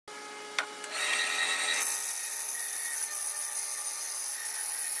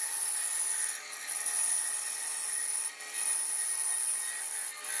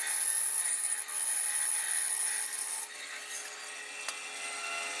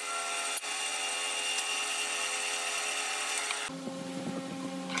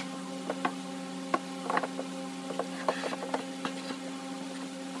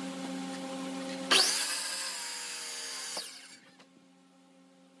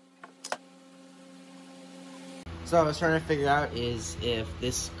So I was trying to figure out is if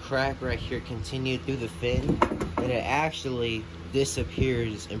this crack right here continued through the fin, then it actually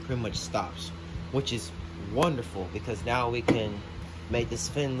disappears and pretty much stops, which is wonderful because now we can make this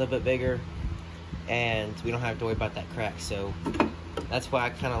fin a little bit bigger and we don't have to worry about that crack. So that's why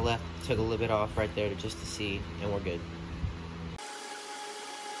I kind of took a little bit off right there just to see, and we're good.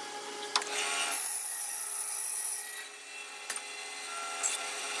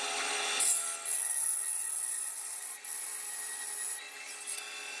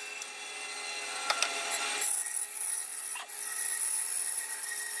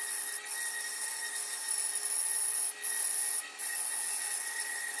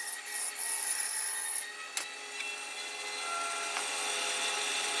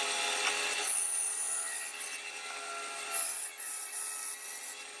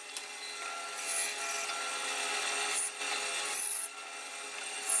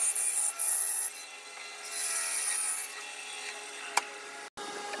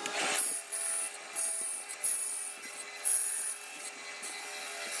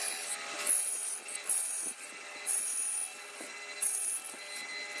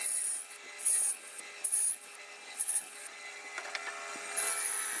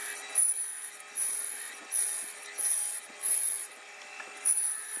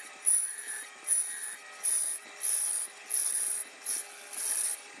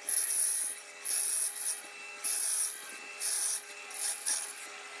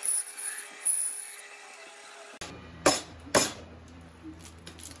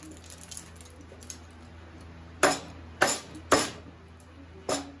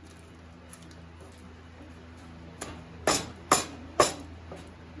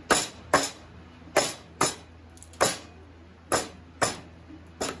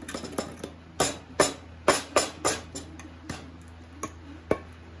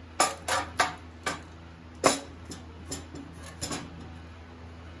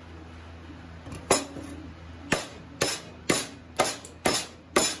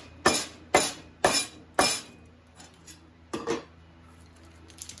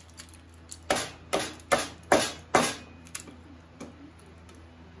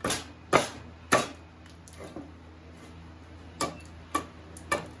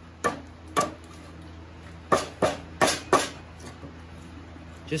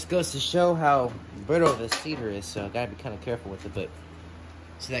 Just goes to show how brittle this cedar is, so I gotta be kind of careful with it, but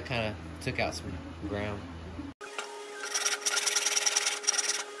see that kind of took out some ground.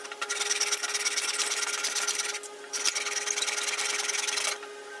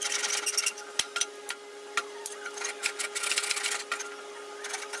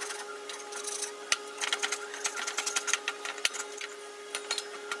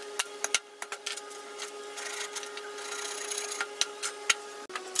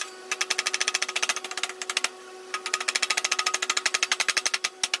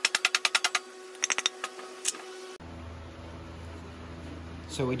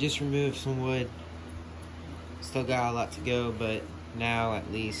 So we just removed some wood. Still got a lot to go, but now at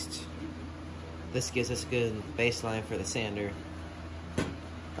least this gives us a good baseline for the sander.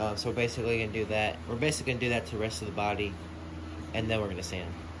 So we're basically gonna do that. We're basically gonna do that to the rest of the body, and then we're gonna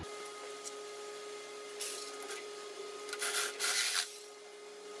sand.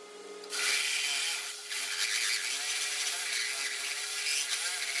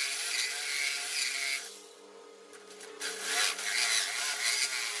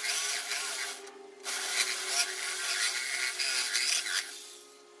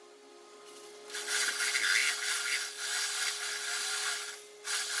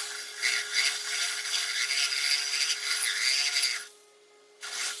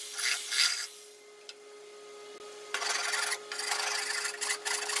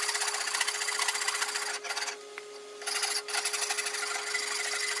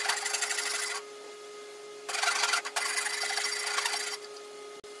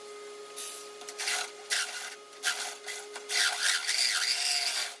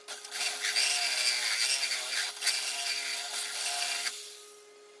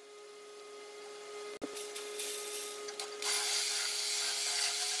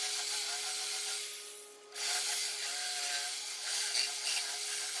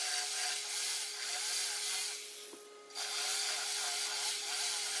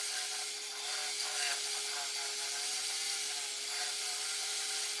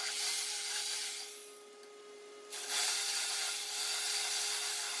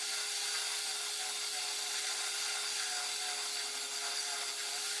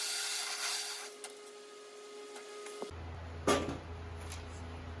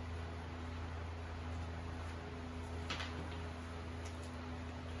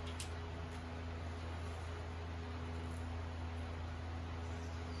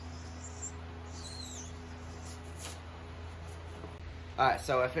 Alright,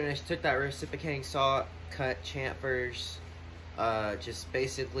 so I took that reciprocating saw, cut chamfers, just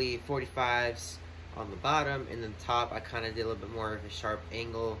basically 45s on the bottom, and then the top I kind of did a little bit more of a sharp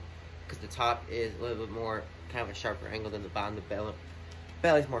angle, because the top is a little bit more kind of a sharper angle than the bottom. The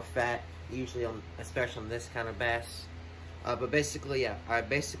belly's more fat, usually especially on this kind of bass. But basically, yeah, I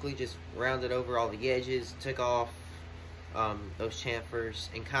basically just rounded over all the edges, took off those chamfers,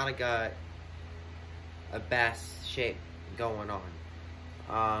 and kind of got a bass shape going on.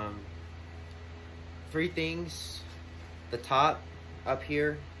 Three things: the top up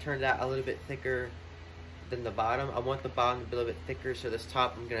here turned out a little bit thicker than the bottom. I want the bottom to be a little bit thicker, so this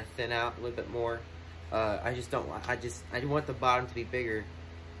top I'm gonna thin out a little bit more. I want the bottom to be bigger.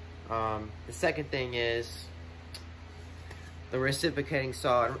 The second thing is the reciprocating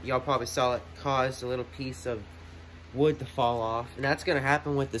saw. Y'all probably saw it caused a little piece of wood to fall off, and that's gonna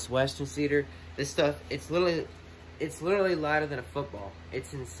happen with this Western cedar. This stuff, it's literally lighter than a football.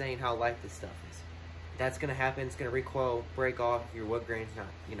 It's insane how light this stuff is. That's gonna happen. It's gonna recoil, break off if your wood grain's not,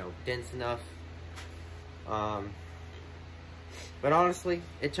 you know, dense enough. But honestly,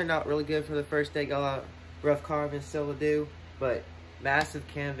 it turned out really good for the first day. Got a lot of rough carving still to do, but massive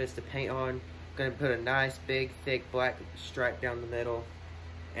canvas to paint on. Gonna put a nice big thick black stripe down the middle,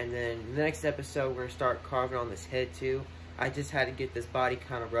 and then the next episode we're gonna start carving on this head too. I just had to get this body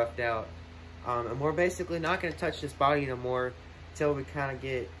kind of roughed out, and we're basically not gonna touch this body no more until we kind of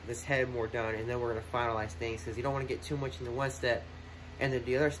get this head more done, and then we're gonna finalize things, because you don't want to get too much in the one step and then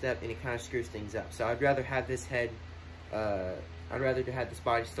the other step, and it kind of screws things up. So I'd rather have this head, I'd rather have this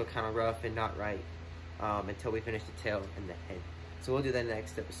body still kind of rough and not right until we finish the tail and the head. So we'll do that in the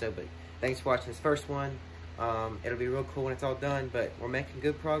next episode. But thanks for watching this first one. It'll be real cool when it's all done, but we're making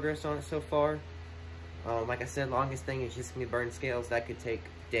good progress on it so far. Like I said, longest thing is just gonna be burning scales. That could take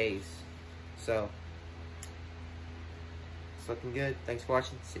days. So it's looking good. Thanks for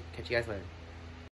watching. Catch you guys later.